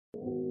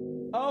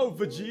Oh,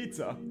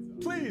 Vegeta.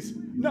 Please.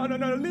 No,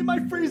 leave my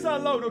Frieza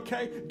alone,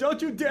 okay? Don't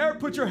you dare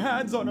put your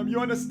hands on him, you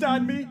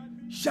understand me?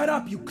 Shut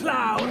up, you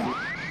clown!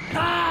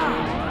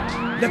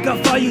 Ah! Look how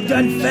far you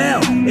done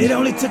fell. It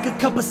only took a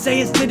couple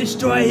Saiyans to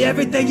destroy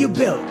everything you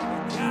built.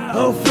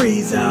 Oh,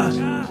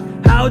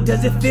 Frieza, how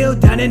does it feel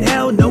down in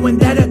hell, knowing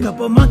that a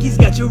couple monkeys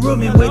got you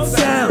rooming with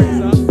Cell?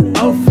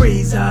 Oh,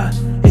 Frieza,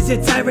 is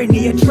it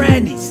tyranny or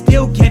tranny?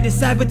 Still can't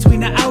decide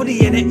between an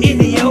Audi and an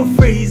Indy. Oh,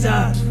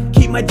 Frieza,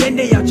 keep my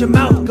dende out your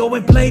mouth. Go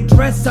and play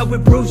dress up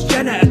with Bruce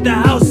Jenner at the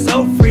house.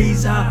 Oh,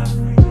 Frieza,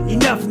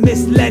 enough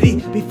Miss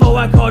Letty before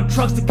I call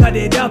Trunks to cut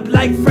it up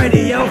like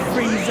Freddy. Oh,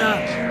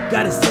 Frieza,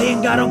 gotta say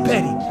and got on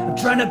petty. I'm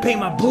trying to paint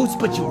my boots,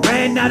 but you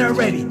ran out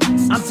already.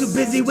 I'm too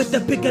busy with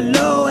the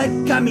piccolo at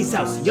Kami's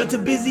house. You're too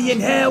busy in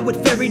hell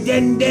with fairy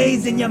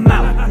dendes in your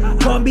mouth.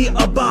 Call me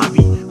a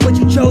Barbie, but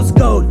you chose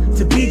gold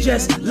to be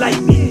just like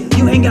me.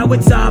 You hang out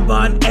with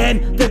Zarbon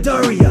and the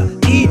Doria.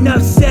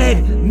 Enough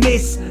said,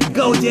 Miss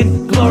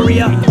Golden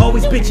Gloria.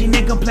 Always bitching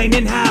and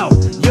complaining how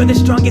you're the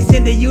strongest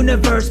in the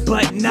universe,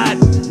 but not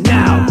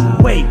now.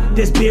 Wait,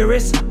 there's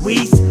Beerus,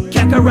 Whis,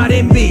 Kakarot,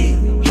 and me.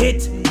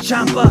 Hit,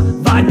 Champa,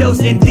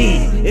 Vados, and D.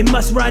 It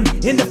must run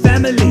in the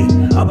family.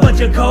 A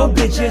bunch of cold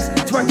bitches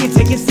twerking,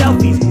 taking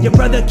selfies. Your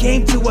brother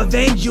came to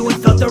avenge you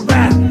and felt the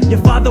wrath. Your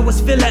father was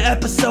filler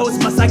episodes.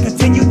 Must I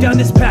continue down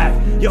this path?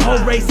 Your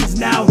whole race is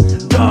now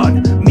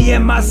gone. Me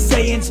and my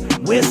Saiyans,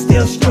 we're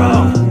still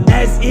strong.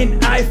 As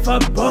in I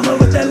fuck Bulma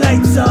with the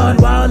lights on,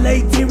 while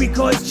AT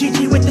records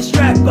Chi-Chi with the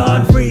strap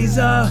on.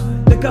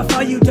 Frieza, look how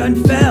far you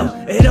done fell.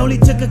 It only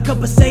took a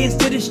couple Saiyans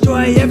to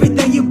destroy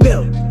everything you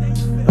built.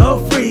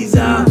 Oh,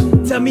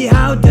 Frieza, tell me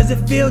how does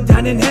it feel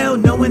down in hell,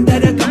 knowing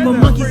that a couple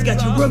monkeys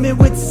got you rooming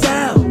with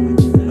Cell?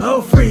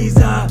 Oh,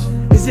 Frieza,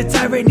 is it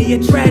tyranny or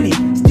tranny?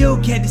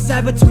 Still can't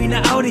decide between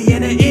an Audi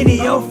and an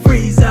Indy. Oh,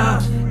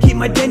 Frieza, keep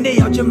my dende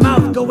out your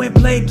mouth. Go and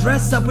play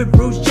dress up with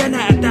Bruce Jenner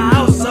at the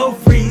house. Oh,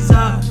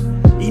 Frieza,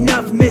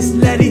 enough Miss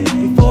Letty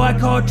before I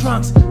call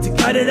Trunks to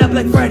cut it up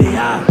like Freddy.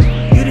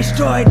 You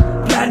destroyed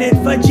planet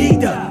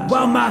Vegeta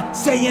while my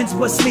Saiyans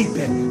was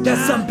sleeping.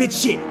 That's some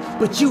bitch shit,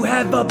 but you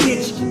have a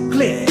bitch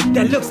clip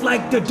that looks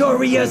like the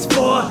Doria's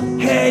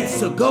forehead.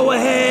 So go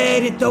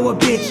ahead and throw a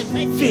bitch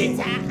fit,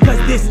 cause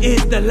this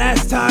is the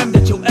last time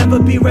that you'll ever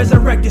be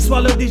resurrected.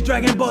 Swallow these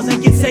Dragon Balls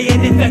and get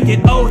Saiyan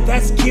infected. Oh,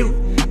 that's cute.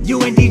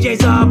 You and DJ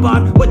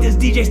Zarbon, what does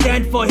DJ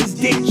stand for? His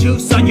dick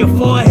juice on your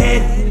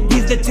forehead.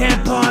 He's the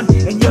tampon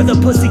and you're the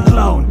pussy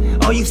clone.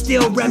 Oh, you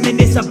still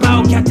reminisce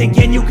about Captain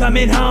Can You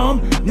coming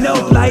home?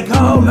 Nope, like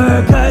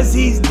Homer, cause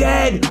he's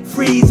dead.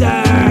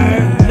 Freezer,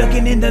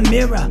 looking in the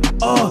mirror,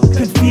 all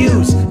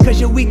confused, cause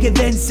you're weaker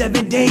than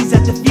 7 days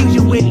at the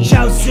fusion with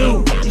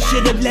Chaozu. You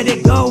should've let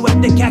it go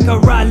after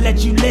Kakarot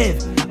let you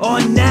live.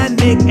 On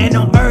Namek and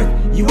on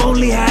Earth, you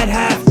only had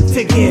half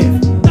to give.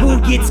 Who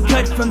gets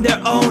cut from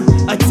their own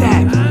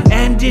attack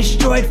and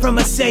destroyed from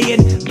a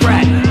Saiyan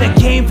brat that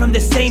came from the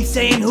same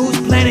Saiyan whose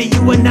planet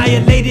you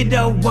annihilated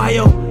a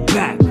while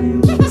back?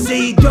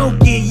 See, don't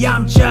get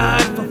Yamcha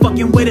for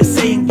fucking with a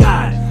Saiyan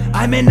god.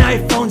 I'm an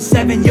iPhone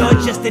 7, you're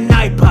just an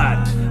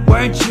iPod.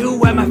 Weren't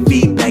you at my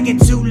feet begging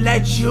to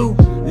let you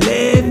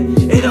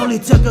live? It only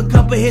took a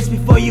couple hits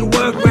before you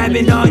were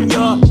grabbing on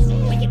your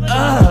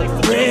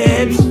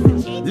ribs.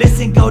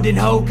 Listen, golden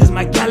hoe, cause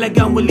my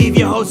Galagun will leave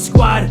your whole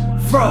squad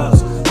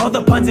froze. All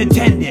the puns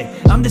intended.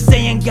 I'm the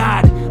Saiyan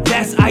god,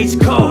 that's ice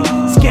cold.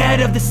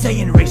 Scared of the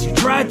Saiyan race, you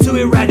tried to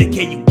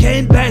eradicate. You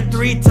came back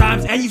 3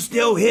 times and you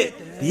still hit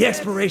the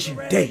expiration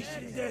date.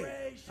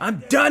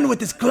 I'm done with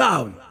this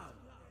clown.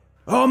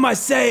 All my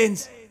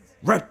Saiyans,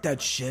 rep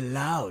that shit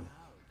loud.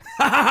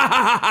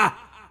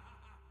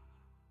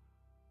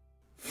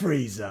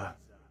 Frieza.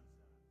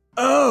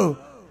 Oh!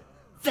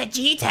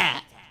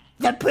 Vegeta,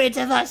 the Prince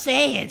of our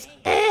Saiyans.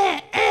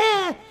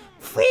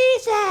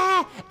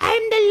 Frieza,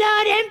 I'm the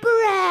Lord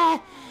Emperor.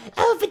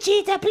 Oh,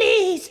 Vegeta,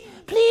 please,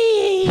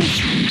 please.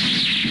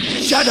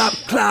 Shut up,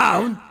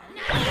 clown!